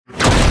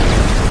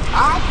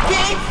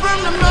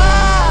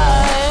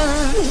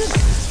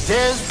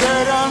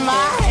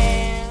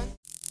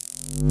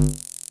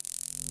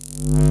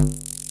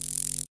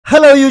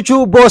Hello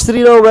YouTube, Boss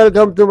Rino.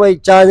 Welcome to my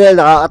channel.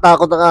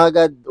 Nakakatakot na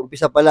agad.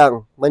 Umpisa pa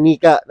lang.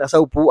 Manika, nasa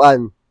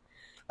upuan.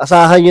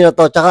 Asahan nyo na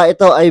to. Tsaka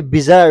ito ay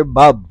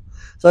BIZZAREBUB.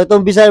 So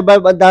itong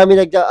BIZZAREBUB, ang dami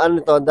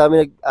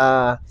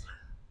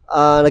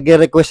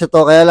nag-request ito.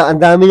 Kaya lang, ang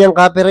dami niyang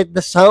copyright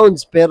na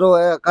sounds. Pero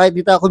kahit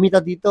di tayo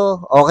kumita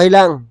dito, okay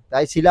lang.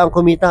 Kahit sila ang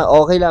kumita,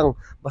 okay lang.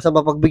 Basta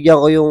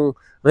mapagbigyan ko yung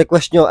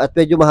request nyo at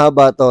medyo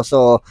mahaba to.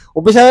 So,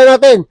 umpisa na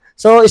natin.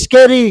 So,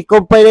 Scary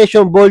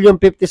Compilation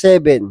Volume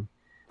 57.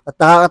 At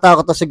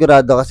nakakatakot to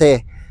sigurado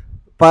kasi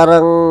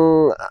parang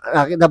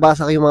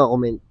nabasa ko yung mga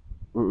comment.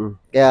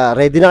 Kaya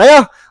ready na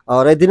kayo?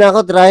 Ready na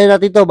ako. Trying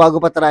natin to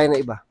bago pa try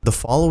na iba. The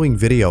following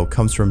video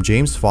comes from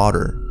James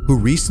Fodder, who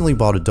recently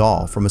bought a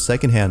doll from a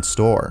secondhand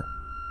store.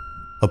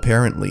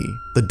 Apparently,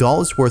 the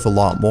doll is worth a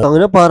lot more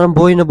Parang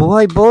boy na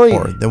buhay, boy.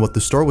 than what the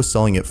store was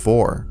selling it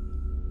for.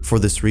 For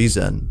this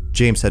reason,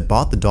 James had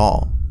bought the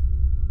doll.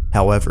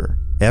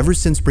 However, ever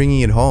since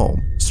bringing it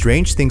home,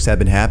 strange things have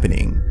been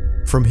happening.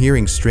 From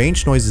hearing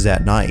strange noises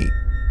at night,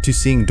 to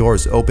seeing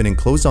doors open and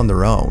close on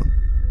their own.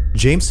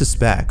 James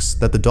suspects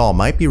that the doll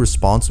might be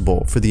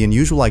responsible for the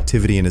unusual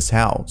activity in his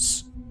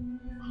house.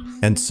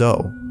 And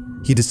so,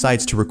 he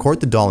decides to record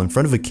the doll in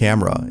front of a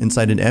camera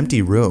inside an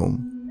empty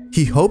room.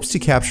 He hopes to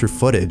capture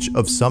footage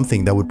of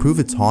something that would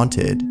prove it's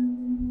haunted.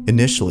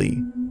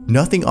 Initially,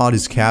 nothing odd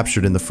is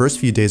captured in the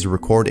first few days of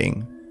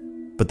recording.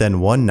 But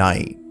then one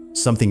night,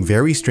 something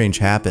very strange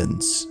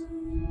happens.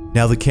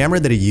 Now the camera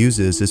that he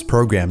uses is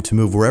programmed to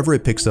move wherever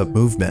it picks up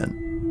movement.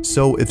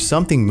 So if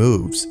something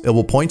moves, it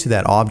will point to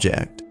that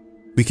object.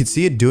 We could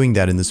see it doing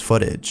that in this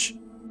footage.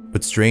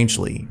 But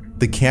strangely,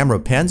 the camera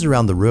pans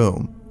around the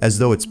room as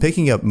though it's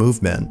picking up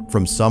movement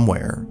from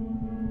somewhere.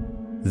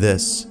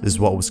 This is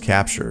what was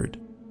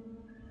captured.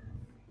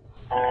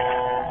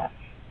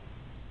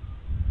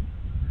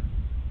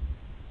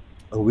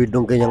 Ang weird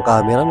ng ganyang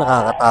camera.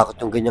 Nakakatakot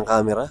yung ganyang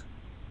camera.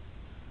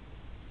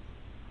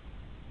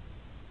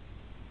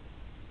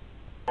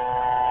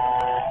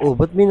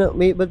 Ba't may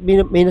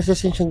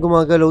nasasense siyang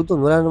gumagalaw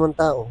dun? Wala naman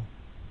tao.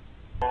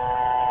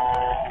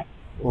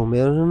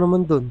 Meron na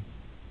naman dun.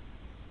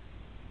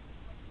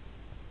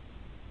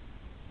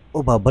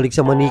 Babalik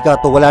sa Manika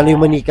to. Wala na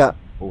yung Manika.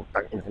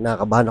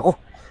 Nakakabahan ako.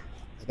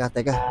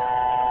 Teka.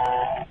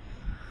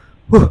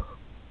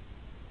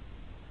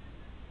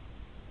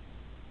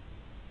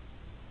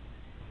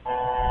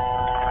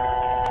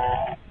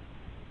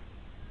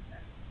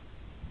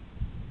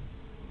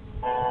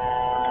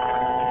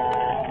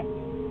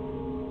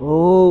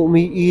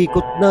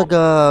 Umiikot na,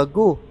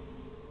 gago.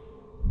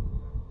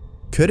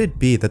 Could it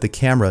be that the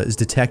camera is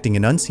detecting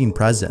an unseen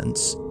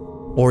presence?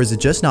 Or is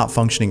it just not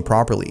functioning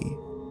properly?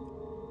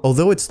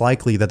 Although it's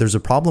likely that there's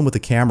a problem with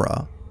the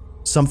camera,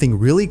 something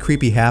really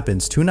creepy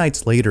happens 2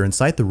 nights later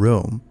inside the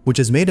room, which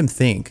has made him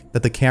think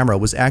that the camera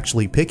was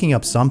actually picking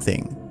up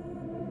something.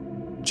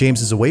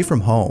 James is away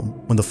from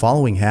home when the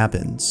following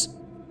happens.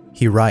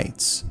 He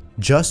writes,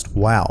 "Just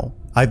wow,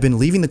 I've been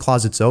leaving the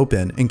closets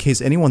open in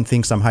case anyone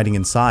thinks I'm hiding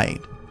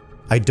inside.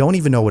 I don't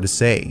even know what to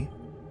say."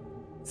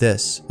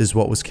 This is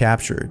what was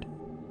captured.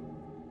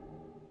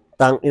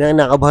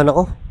 Nakabahan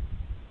ako.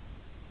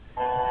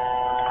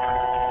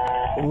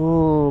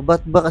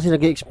 Ba't ba kasi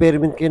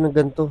nag-experiment kayo ng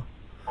ganito?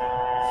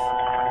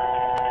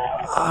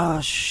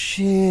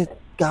 Shit.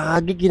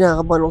 Kagi,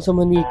 kinakabahan ako sa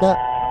Manika.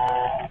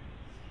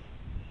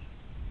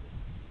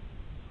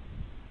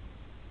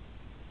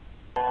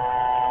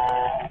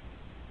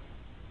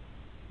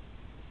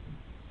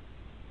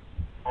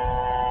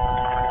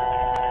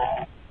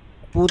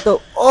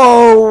 Puto.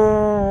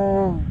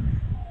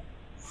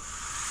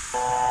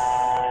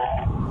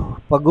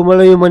 Pag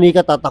gumalaw yung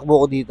Manika,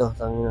 tatakbo ko dito.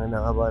 Tangina,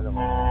 nakabahan ako.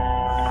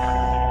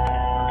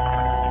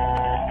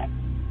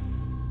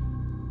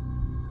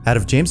 Out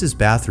of James's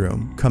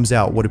bathroom comes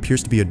out what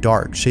appears to be a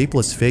dark,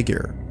 shapeless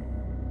figure.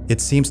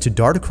 It seems to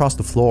dart across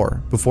the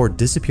floor before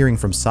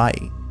disappearing from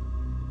sight.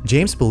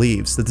 James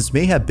believes that this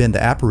may have been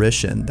the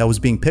apparition that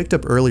was being picked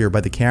up earlier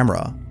by the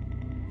camera.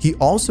 He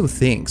also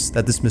thinks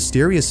that this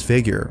mysterious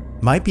figure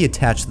might be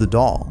attached to the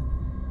doll.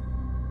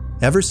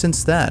 Ever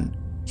since then,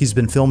 he's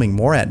been filming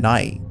more at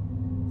night.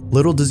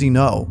 Little does he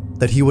know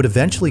that he would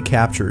eventually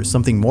capture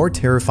something more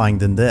terrifying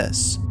than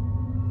this.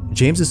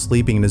 James is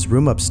sleeping in his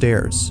room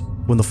upstairs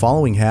when the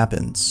following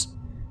happens.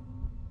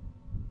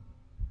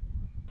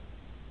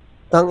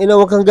 Tangina,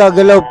 wag kang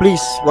gagalaw,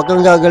 please. Wag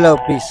kang gagalaw,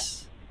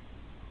 please.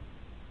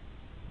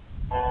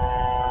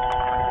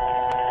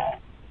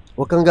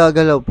 Wag kang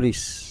gagalaw,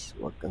 please.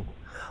 Wag kang...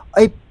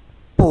 Ay,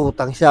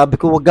 putang, sabi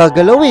ko wag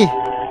gagalaw eh.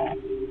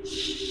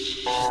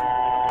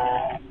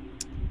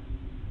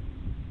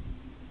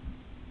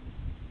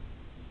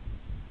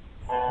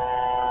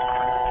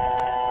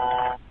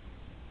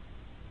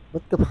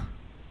 Ba't ka ba?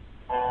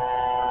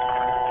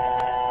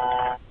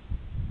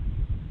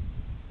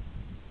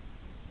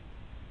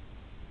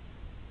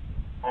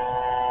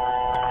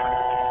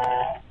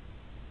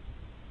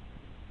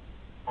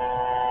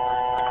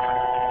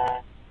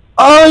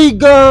 Ay,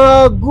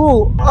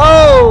 gago!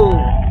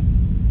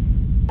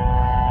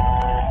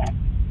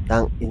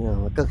 Tang ina,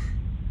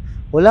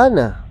 wala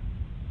na.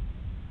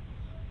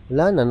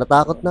 Wala na,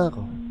 natakot na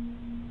ako.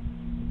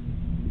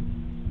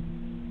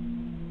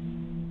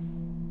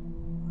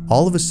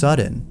 All of a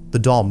sudden, the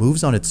doll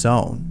moves on its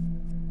own.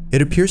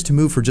 It appears to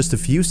move for just a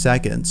few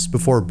seconds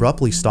before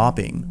abruptly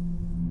stopping.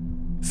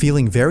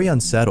 Feeling very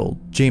unsettled,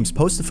 James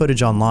posts the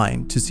footage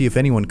online to see if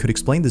anyone could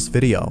explain this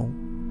video.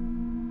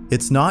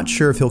 It's not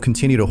sure if he'll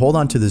continue to hold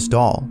on to this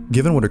doll,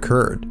 given what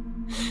occurred,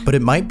 but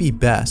it might be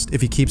best if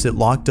he keeps it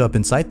locked up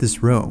inside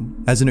this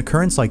room, as an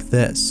occurrence like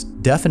this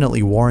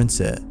definitely warrants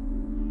it.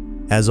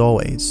 As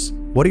always,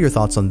 what are your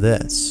thoughts on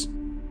this?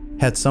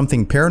 Had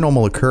something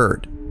paranormal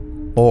occurred?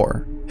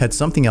 Or had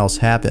something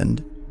else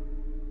happened?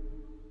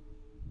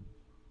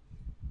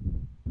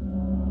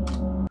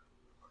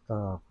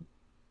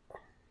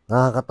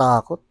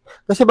 Nakakatakot.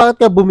 Kasi bakit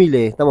ka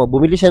bumili? Tama,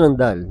 bumili siya ng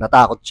dal.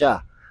 Natakot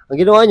siya. Ang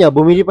ginawa niya,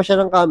 bumili pa siya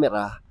ng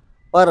camera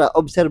para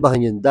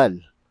obserbahan yung dal.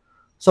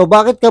 So,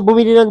 bakit ka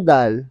bumili ng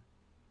dal?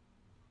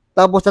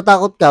 Tapos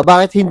natakot ka,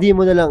 bakit hindi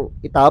mo na lang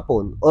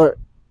itapon or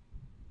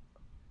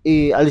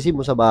ialisin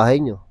mo sa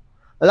bahay nyo?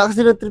 Wala kasi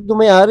ng trip na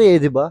mayari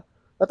di ba?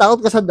 Natakot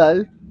ka sa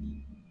dal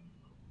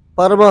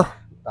para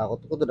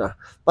takot ko doon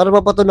para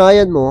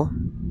mapatunayan mo,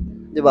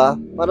 di ba?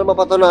 Para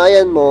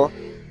mapatunayan mo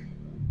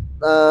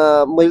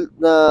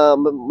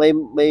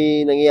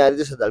may nangyayari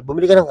doon sa dal.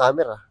 Bumili ka ng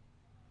camera.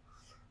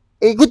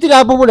 Kung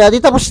tinapon mo na,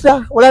 di tapos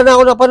na. Wala na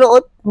ako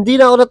napanood.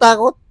 Hindi na ako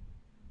natakot.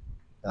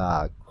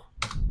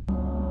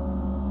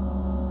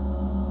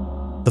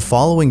 The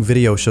following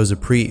video shows a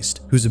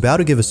priest who's about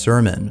to give a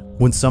sermon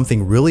when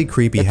something really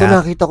creepy Ito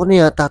nakita ko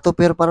niya tato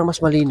pero parang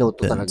mas malinaw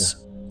to talaga.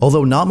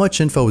 Although not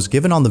much info is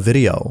given on the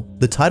video,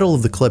 the title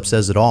of the clip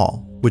says it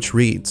all, which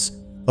reads,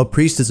 "A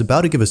priest is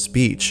about to give a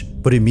speech,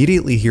 but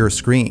immediately hears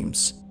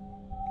screams."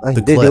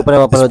 The clip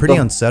is pretty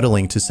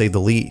unsettling to say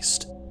the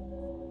least.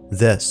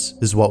 This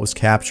is what was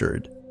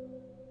captured.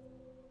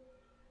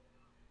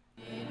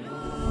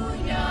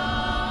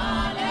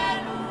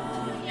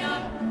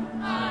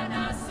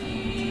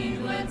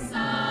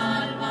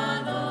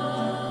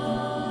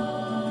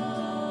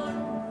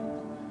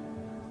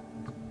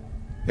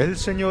 El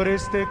Señor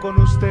esté con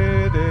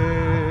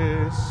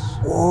ustedes.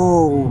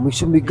 Oh, may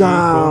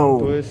sumigaw. Y con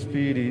tu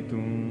espíritu.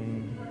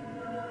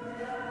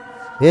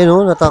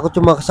 Natakot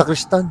yung mga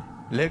sakristan.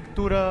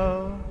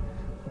 Lectura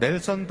del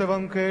Santo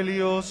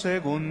Evangelio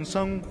según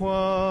San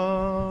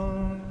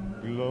Juan.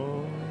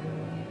 Gloria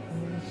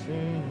al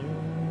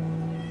Señor.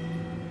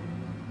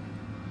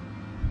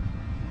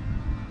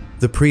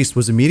 The priest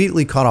was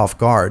immediately caught off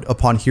guard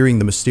upon hearing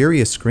the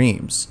mysterious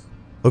screams.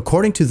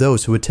 According to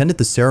those who attended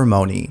the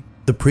ceremony,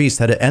 the priest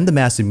had to end the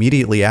mass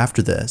immediately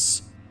after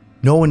this.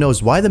 No one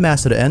knows why the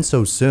mass had to end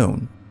so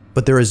soon,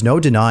 but there is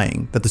no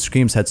denying that the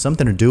screams had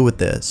something to do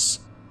with this.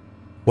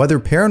 Whether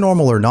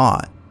paranormal or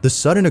not, the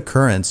sudden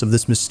occurrence of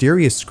this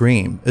mysterious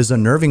scream is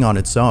unnerving on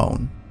its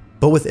own,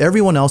 but with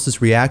everyone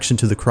else's reaction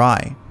to the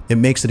cry, it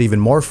makes it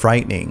even more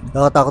frightening.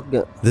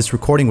 This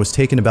recording was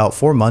taken about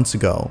 4 months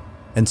ago,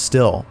 and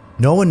still,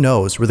 no one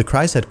knows where the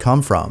cries had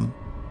come from.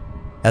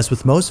 As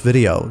with most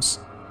videos,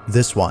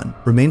 this one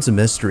remains a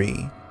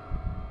mystery.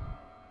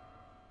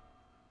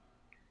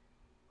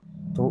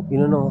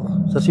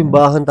 Sa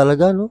simbahan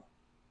talaga, no?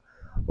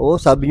 Oo,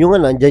 sabi nyo nga,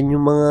 nandyan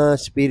yung mga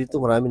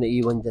spirito, marami na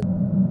iwan dyan.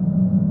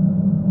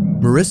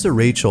 Marissa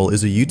Rachel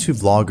is a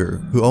YouTube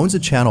vlogger who owns a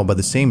channel by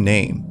the same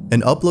name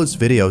and uploads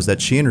videos that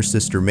she and her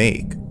sister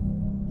make.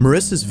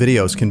 Marissa's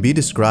videos can be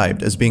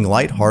described as being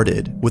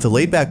lighthearted with a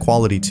laid-back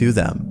quality to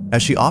them,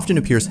 as she often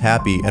appears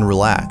happy and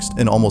relaxed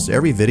in almost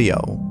every video.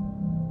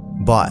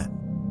 But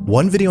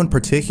one video in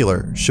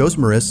particular shows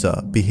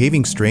Marissa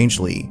behaving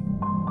strangely.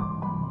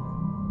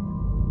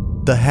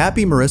 The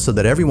happy Marissa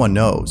that everyone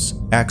knows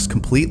acts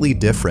completely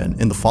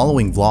different in the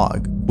following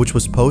vlog, which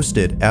was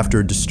posted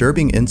after a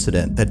disturbing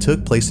incident that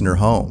took place in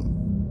her home.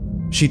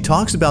 She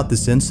talks about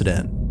this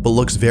incident, but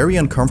looks very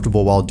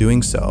uncomfortable while doing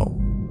so.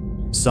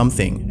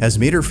 Something has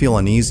made her feel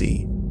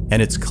uneasy,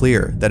 and it's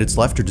clear that it's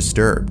left her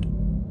disturbed.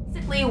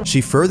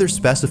 She further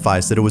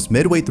specifies that it was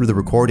midway through the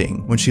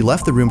recording when she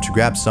left the room to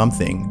grab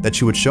something that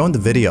she would show in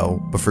the video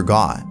but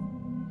forgot.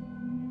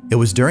 It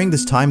was during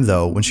this time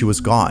though, when she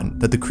was gone,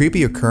 that the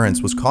creepy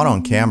occurrence was caught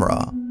on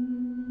camera.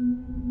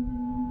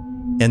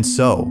 And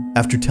so,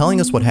 after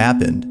telling us what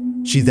happened,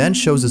 she then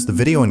shows us the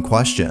video in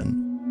question.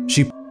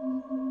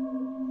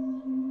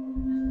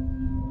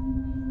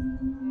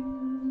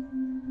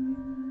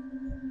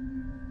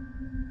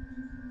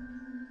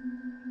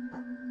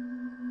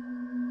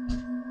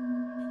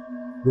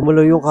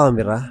 Gumalaw yung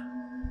camera.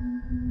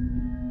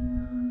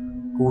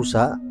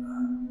 Kusa.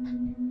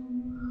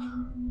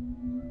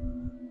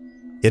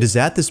 It is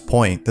at this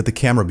point that the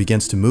camera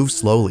begins to move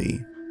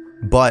slowly.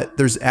 But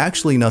there's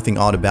actually nothing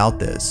odd about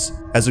this,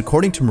 as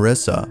according to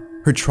Marissa,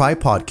 her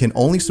tripod can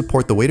only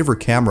support the weight of her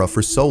camera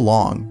for so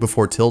long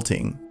before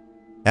tilting.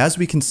 As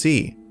we can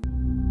see,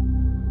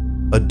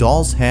 a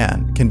doll's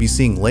hand can be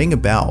seen laying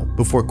about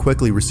before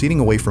quickly receding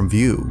away from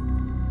view.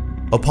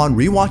 Upon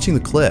rewatching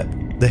the clip,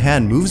 the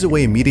hand moves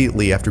away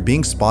immediately after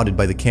being spotted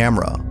by the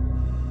camera.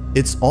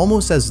 It's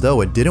almost as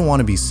though it didn't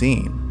want to be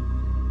seen.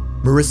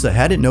 Marissa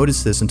hadn't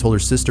noticed this until her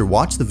sister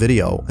watched the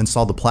video and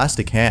saw the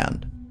plastic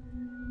hand.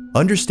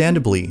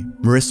 Understandably,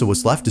 Marissa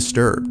was left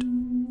disturbed.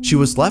 She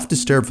was left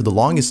disturbed for the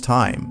longest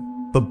time,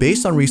 but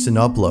based on recent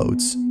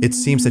uploads, it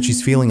seems that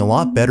she's feeling a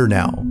lot better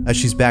now as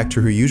she's back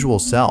to her usual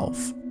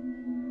self.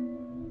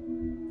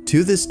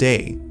 To this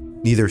day,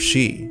 neither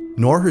she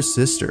nor her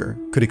sister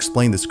could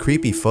explain this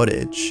creepy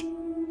footage.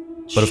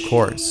 But of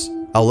course,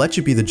 I'll let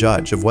you be the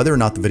judge of whether or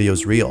not the video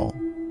is real.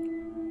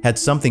 Had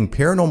something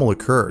paranormal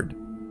occurred,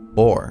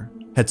 or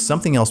had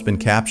something else been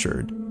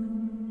captured?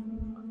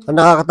 Ang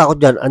nakakatakot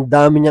dyan, ang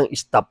dami niyang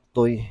stop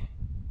toy.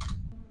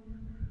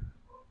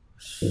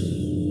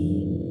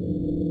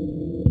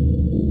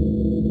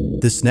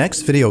 This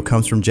next video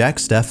comes from Jack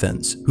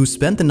Steffens, who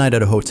spent the night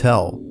at a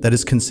hotel that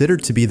is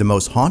considered to be the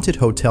most haunted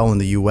hotel in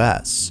the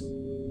US.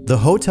 The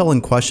hotel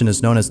in question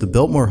is known as the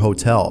Biltmore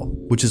Hotel,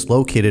 which is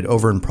located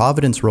over in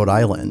Providence, Rhode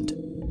Island,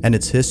 and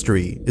its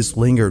history is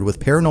lingered with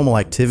paranormal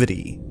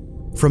activity.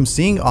 From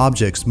seeing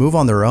objects move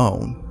on their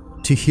own,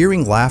 to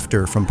hearing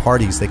laughter from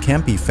parties that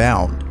can't be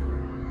found,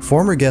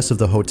 former guests of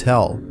the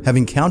hotel have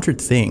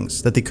encountered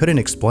things that they couldn't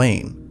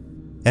explain.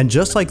 And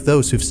just like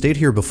those who've stayed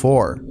here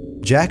before,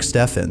 Jack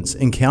Steffens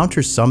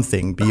encounters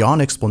something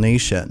beyond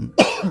explanation.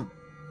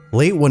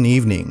 Late one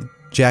evening,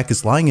 Jack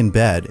is lying in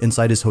bed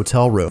inside his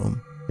hotel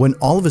room when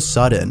all of a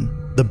sudden,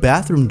 the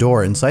bathroom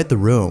door inside the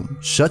room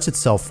shuts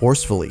itself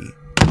forcefully.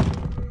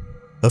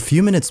 A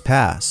few minutes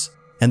pass,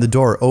 and the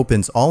door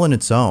opens all on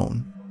its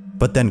own,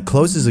 but then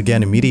closes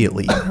again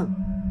immediately.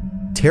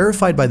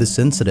 Terrified by this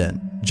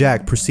incident,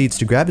 Jack proceeds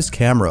to grab his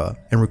camera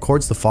and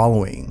records the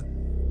following.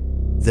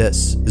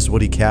 This is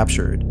what he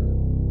captured.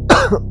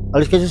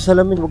 Alis ka sa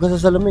salamin, huwag ka sa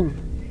salamin.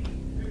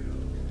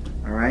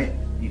 Alright,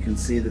 you can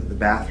see that the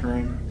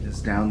bathroom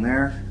is down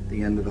there at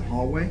the end of the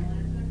hallway.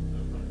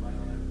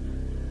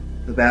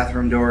 The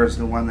bathroom door is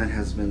the one that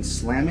has been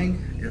slamming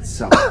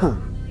itself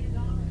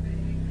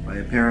by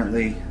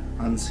apparently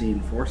unseen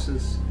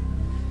forces.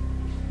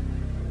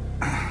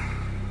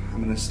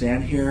 I'm going to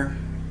stand here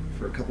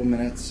for a couple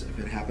minutes. If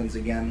it happens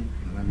again,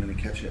 then I'm going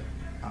to catch it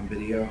on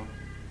video.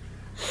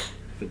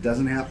 If it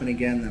doesn't happen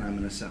again, then I'm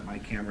going to set my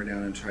camera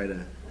down and try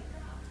to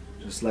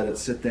just let it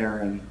sit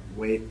there and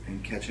wait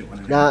and catch it when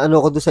it happens. Na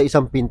ano ko doon sa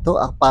isang pinto,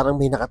 parang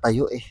may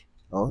nakatayo eh.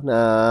 Oh,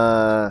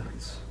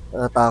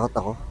 natakot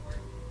ako.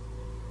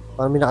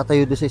 Parang may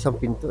nakatayo doon sa isang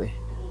pinto eh.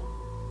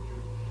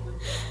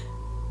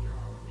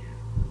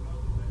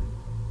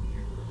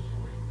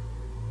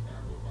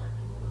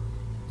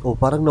 Oh,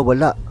 parang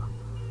nawala.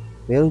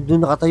 Meron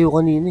doon nakatayo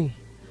kanina eh.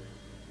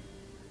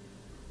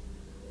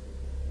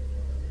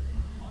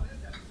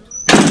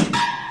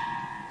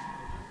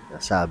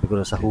 Sabi ko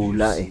na sa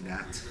hula eh.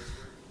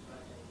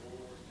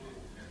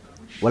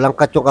 Walang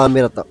cut yung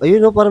camera to.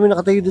 Ayun oh, parang may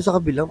nakatayo doon sa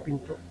kabilang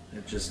pinto.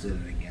 It just did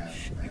it again.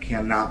 I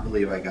cannot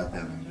believe I got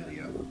that on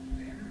video.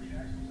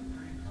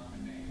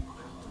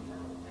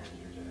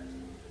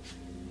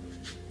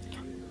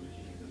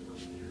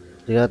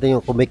 Tingnan natin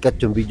yung kung may cut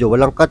yung video.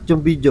 Walang cut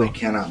yung video. I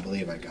cannot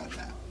believe I got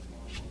that.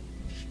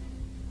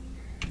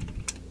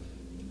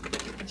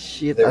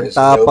 Shit, There ang is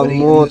tapang nobody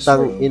mo. in this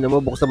room. Ina mo,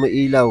 buksan mo yung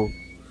ilaw.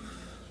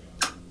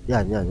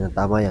 Yan.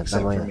 Tama yan.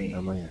 Except Tama for yan. me.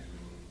 Tama yan.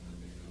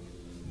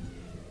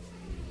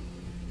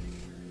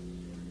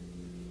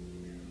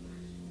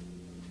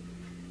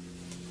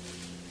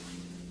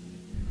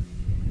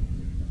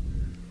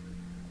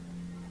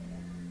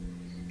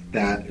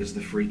 That is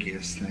the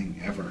freakiest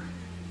thing ever.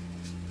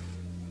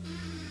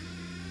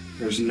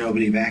 There's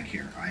nobody back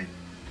here.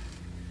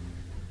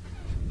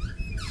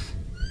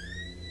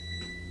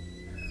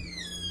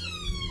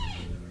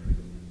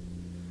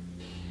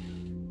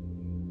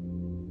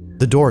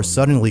 The door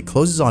suddenly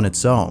closes on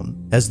its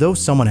own, as though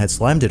someone had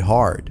slammed it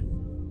hard.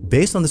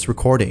 Based on this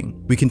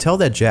recording, we can tell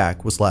that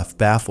Jack was left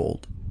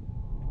baffled.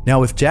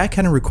 Now, if Jack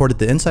hadn't recorded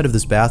the inside of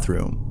this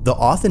bathroom, the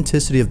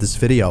authenticity of this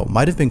video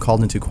might have been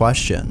called into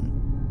question.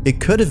 It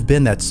could have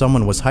been that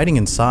someone was hiding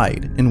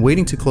inside and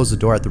waiting to close the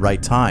door at the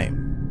right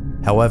time.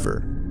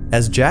 However,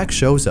 as Jack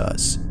shows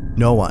us,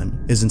 no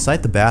one is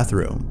inside the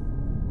bathroom.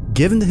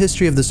 Given the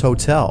history of this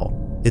hotel,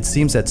 it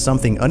seems that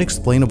something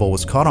unexplainable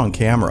was caught on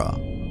camera.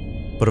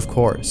 But of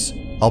course,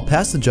 I'll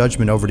pass the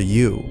judgment over to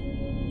you.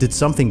 Did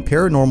something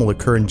paranormal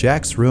occur in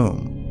Jack's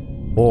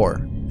room?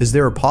 Or is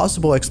there a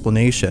possible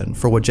explanation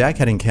for what Jack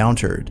had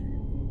encountered?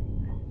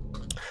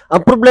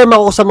 Ang problema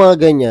ko sa mga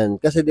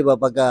ganyan, kasi 'di ba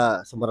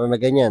pagka sumara na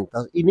ganyan,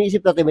 tapos iniisip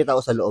natin may tao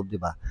sa loob, 'di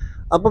ba?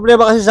 Ang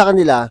problema kasi sa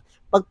kanila,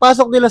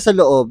 pagpasok nila sa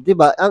loob, 'di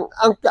ba?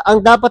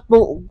 Ang dapat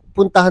mong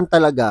puntahan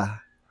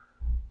talaga,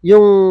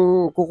 yung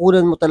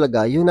kukunan mo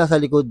talaga, yung nasa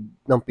likod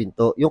ng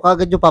pinto, yung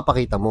kagad yung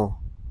papakita mo.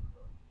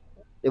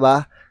 'Di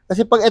ba?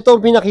 Kasi pag ito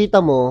ang pinakita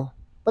mo,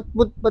 ba't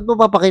mo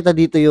papakita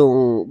dito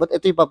yung, ba't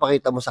ito yung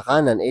papakita mo sa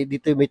kanan, eh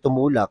dito yung may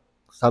tumulak,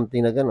 something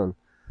na ganun.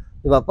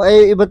 Diba?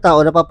 Ibang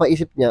tao,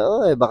 napapaisip niya,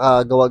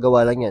 baka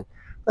gawa-gawa lang yan.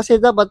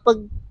 Kasi dapat,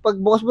 pag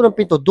bukas mo ng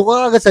pinto, doon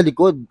ka agad sa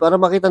likod para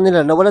makita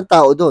nila na walang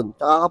tao doon.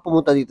 Saka ka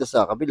pumunta dito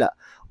sa kabila.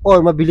 Or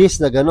mabilis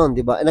na gano'n,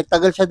 di ba?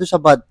 Nagtagal siya doon sa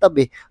bathtub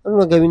eh.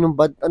 Anong gagawin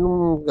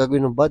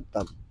ng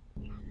bathtub?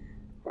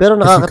 Pero If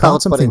you caught nakakatakot pa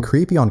rin. something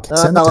creepy on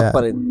send it Nakakatakot to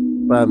pa rin.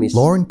 Promise.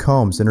 Lauren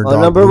Combs and her Oh,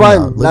 dog number Luna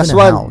one. live Last in a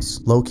one. house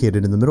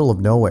located in the middle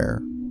of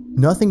nowhere.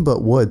 Nothing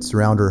but woods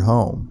surround her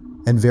home,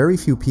 and very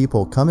few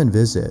people come and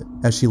visit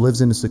as she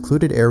lives in a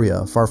secluded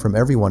area far from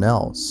everyone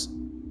else.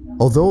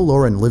 Although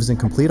Lauren lives in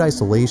complete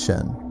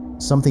isolation,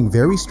 something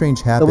very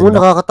strange Alam mo,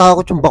 happened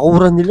nakakatakot yung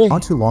bakuran nila eh.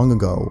 not too long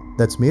ago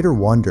that's made her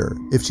wonder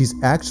if she's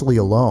actually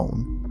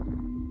alone.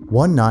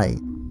 One night,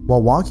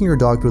 while walking her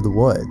dog through the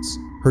woods,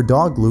 her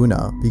dog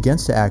Luna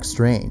begins to act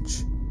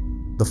strange.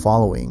 The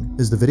following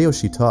is the video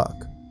she took.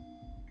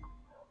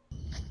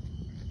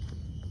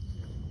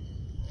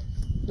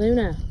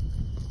 Luna.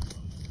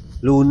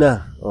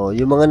 Oh,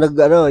 yung mga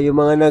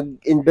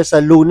nag-invest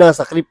sa Luna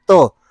sa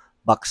crypto,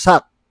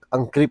 baksak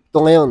ang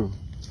crypto ngayon.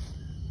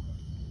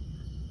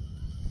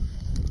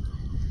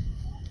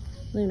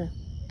 Luna.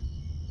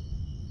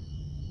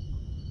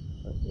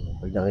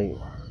 Pag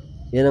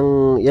yan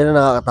ang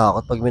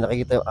nakakatakot pag may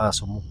nakikita yung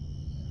aso mo.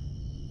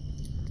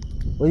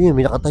 Uy,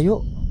 may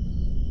nakatayo.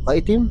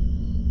 Kaitim.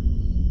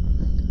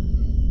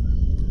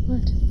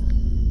 What?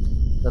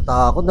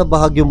 Natakot na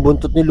bahag yung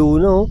buntot ni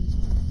Luna, oh.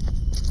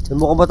 Yung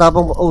mukhang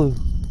matapang,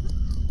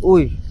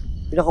 uy,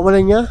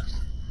 pinakawalan niya.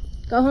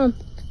 Go home.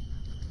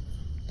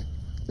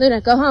 Luna,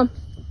 go home.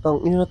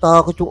 Tang ina,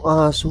 natakot yung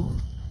aso.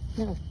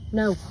 No,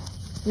 no,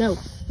 no,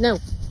 no.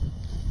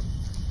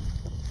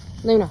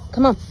 Luna,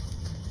 come on.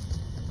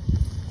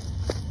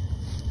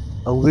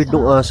 Ang weird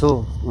ng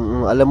aso.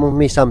 Alam mo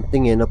may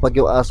something eh, na pag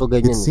yung aso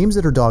It ganyan. seems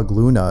that her dog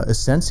Luna is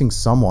sensing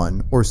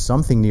someone or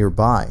something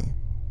nearby.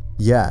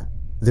 Yet,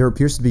 there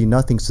appears to be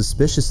nothing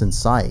suspicious in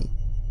sight.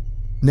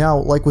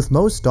 Now, like with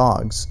most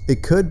dogs,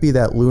 it could be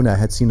that Luna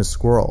had seen a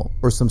squirrel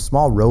or some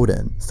small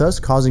rodent, thus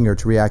causing her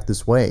to react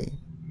this way.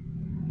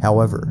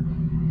 However,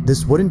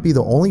 this wouldn't be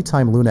the only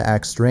time Luna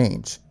acts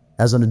strange,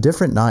 as on a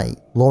different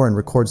night, Lauren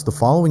records the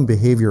following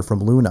behavior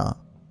from Luna.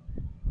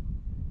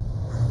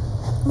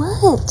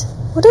 What?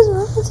 What is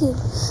wrong with you?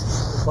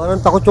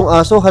 Parang takot yung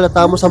aso,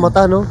 halata mo sa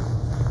mata, no?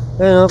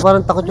 Ayun,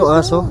 parang takot yung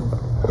aso.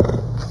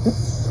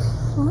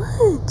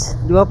 What?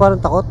 Di ba parang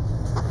takot?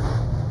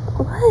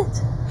 What?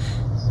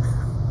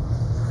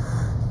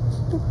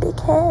 Your big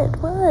head.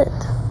 What?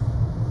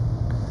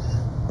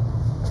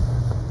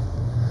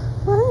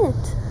 What?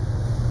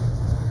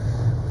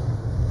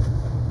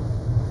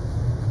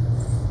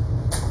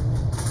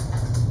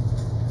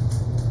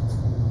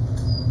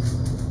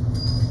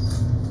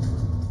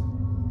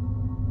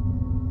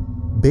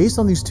 Based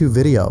on these two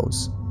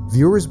videos,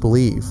 viewers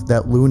believe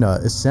that Luna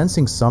is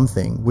sensing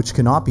something which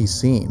cannot be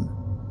seen.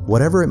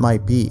 Whatever it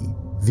might be,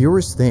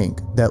 viewers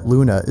think that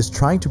Luna is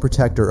trying to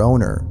protect her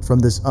owner from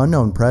this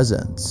unknown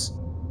presence.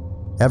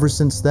 Ever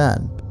since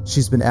then,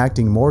 she's been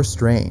acting more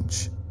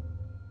strange.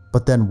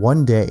 But then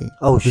one day,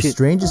 the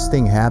strangest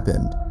thing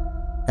happened.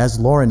 As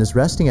Lauren is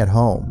resting at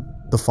home,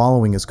 the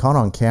following is caught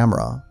on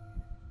camera.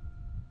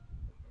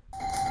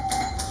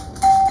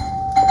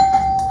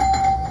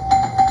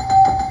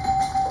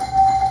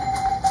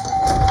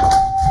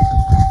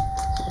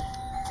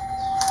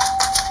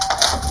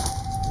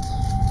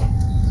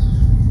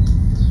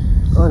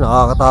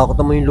 Nakakatakot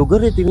naman yung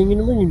lugar eh. Tingnan nyo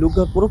naman yung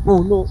lugar, puro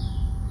puno.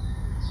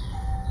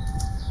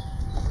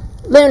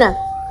 Luna,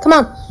 come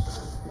on.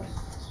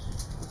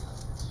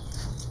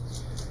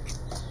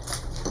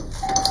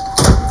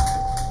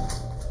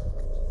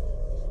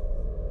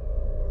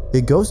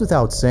 It goes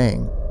without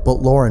saying,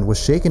 but Lauren was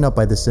shaken up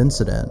by this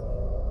incident.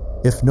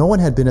 If no one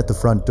had been at the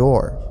front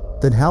door,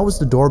 then how was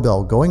the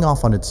doorbell going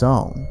off on its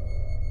own?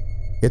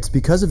 It's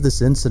because of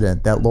this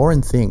incident that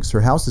Lauren thinks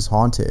her house is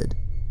haunted.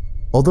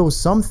 Although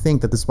some think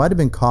that this might have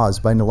been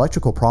caused by an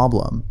electrical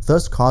problem,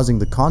 thus causing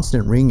the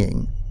constant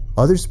ringing,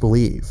 others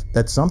believe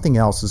that something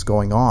else is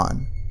going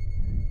on.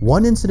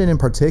 One incident in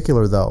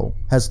particular, though,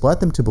 has led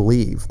them to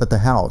believe that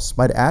the house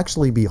might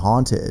actually be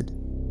haunted.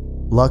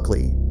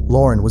 Luckily,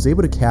 Lauren was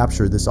able to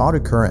capture this odd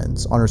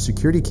occurrence on her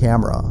security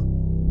camera.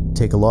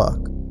 Take a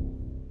look.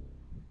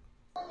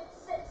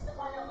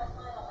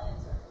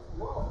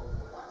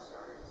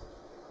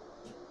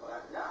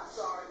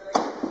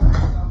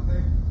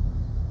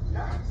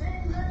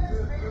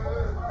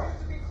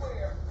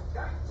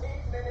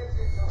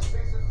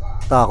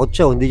 Takot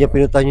siya, hindi niya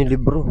pinutahan yung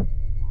libro.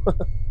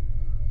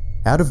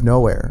 Out of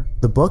nowhere,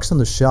 the books on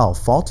the shelf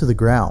fall to the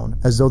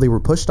ground as though they were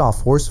pushed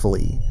off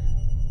forcefully.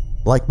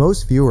 Like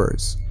most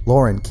viewers,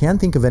 Lauren can't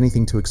think of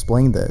anything to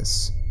explain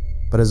this.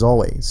 But as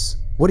always,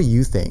 what do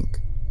you think?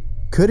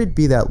 Could it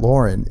be that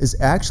Lauren is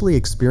actually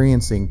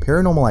experiencing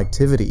paranormal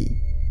activity?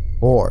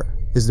 Or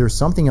is there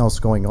something else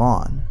going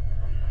on?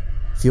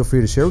 Feel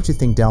free to share what you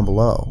think down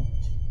below.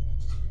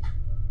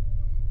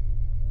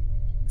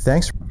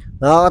 Thanks.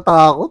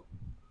 Nakakatakot.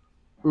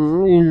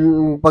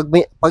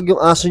 Pag yung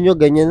aso nyo,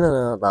 ganyan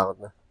na, natatakot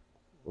na.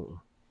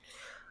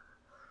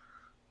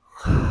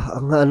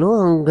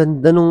 Ang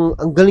ganda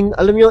ang galing,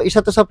 alam nyo, isa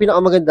to sa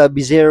pinakamaganda,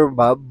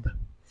 BIZZAREBUB.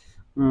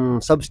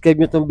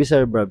 Subscribe nyo tong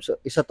BIZZAREBUB. So,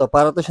 isa to,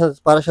 para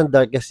siyang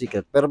Darkest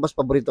Secret, pero mas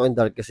paborito ko yung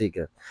Darkest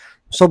Secret.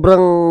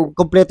 Sobrang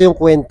kompleto yung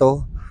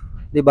kwento,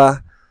 di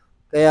ba?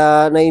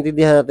 Kaya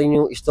naiintindihan natin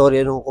yung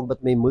istorya nung kung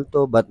ba't may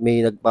multo, ba't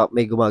may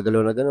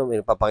gumagalaw na gano'n, may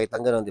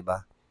nagpapakitang gano'n, di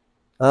ba?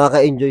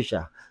 Nakaka-enjoy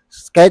siya.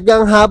 Kahit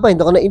nga ang haba, hindi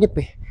ako nainip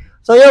eh.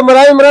 So yun,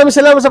 maraming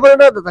salamat sa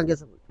panonood at hanggang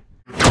sa muli.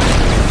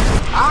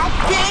 I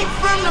came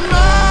from the